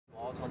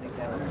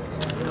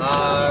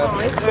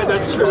Yeah,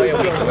 that's true. Oh, yeah,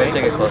 wait, so wait,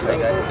 take a close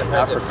thing.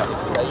 Africa.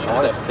 I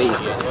want his face.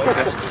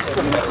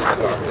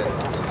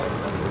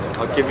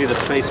 I'll give you the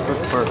face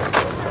first.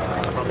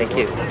 Thank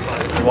you.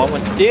 You want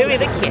one? Do me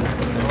the kiss.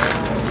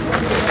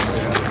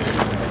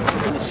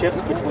 The shifts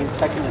between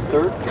second and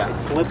third, it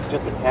slips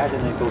just a tad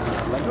and then it goes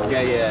into limbo.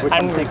 Yeah, yeah. Which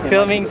I'm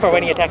filming for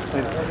when he attacks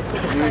me.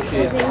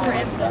 Usually it's 5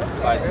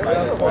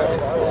 minus 3.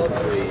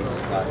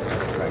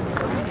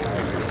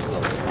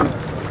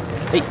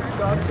 Hey.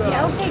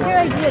 Yeah, okay, good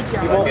idea,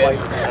 John. You won't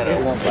bite. He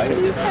won't bite.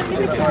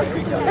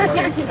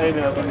 I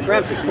know.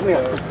 Ramsey, come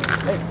here.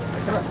 Hey,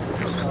 come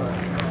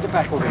here. Get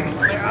back over here.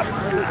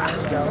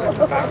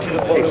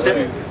 Hey, sit.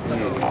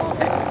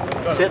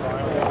 Sit.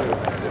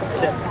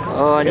 Sit.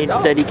 Oh, I need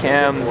steady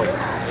cam.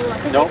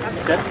 No,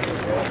 sit.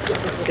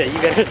 Okay, you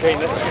gotta train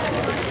this.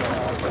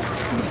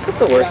 What's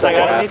the worst that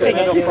could happen?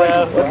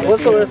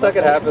 What's the worst that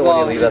could happen when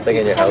you leave that thing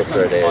in your house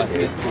for a day or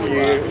two?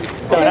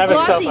 Don't have a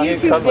Lots of sofa.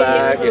 YouTube You come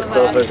back, your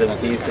sofa's in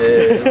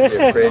pieces,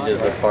 your fridge is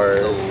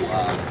apart.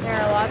 There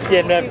are lots of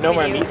You have no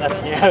more meat left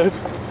in your house.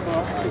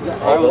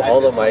 All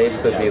the mice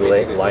would be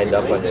lined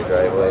up on your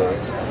driveway.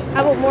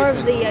 How about more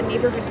of the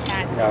neighborhood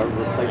cat? Yeah,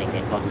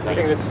 replacement funds. I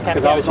think this cat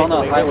Because I was on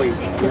the takes highway,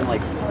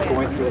 like,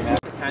 going through the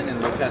Can and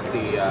look at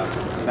the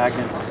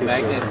magnet.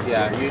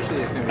 yeah,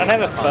 usually it's going to I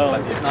have a phone.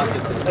 but it's not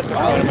just That's the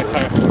phone in my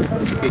car.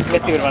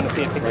 Guess you would want to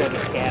see a picture of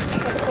this cat.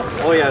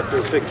 Oh yeah, if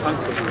there's big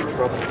chunks of you in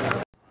trouble.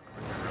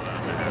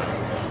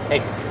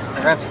 Hey,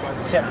 Ramsey,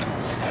 sit.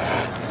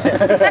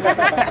 Sit.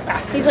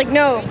 He's like,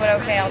 no,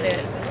 but okay, I'll do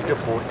it. Good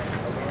boy.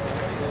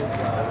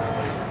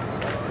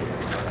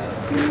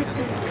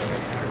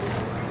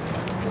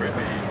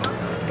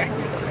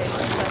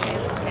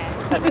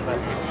 Okay.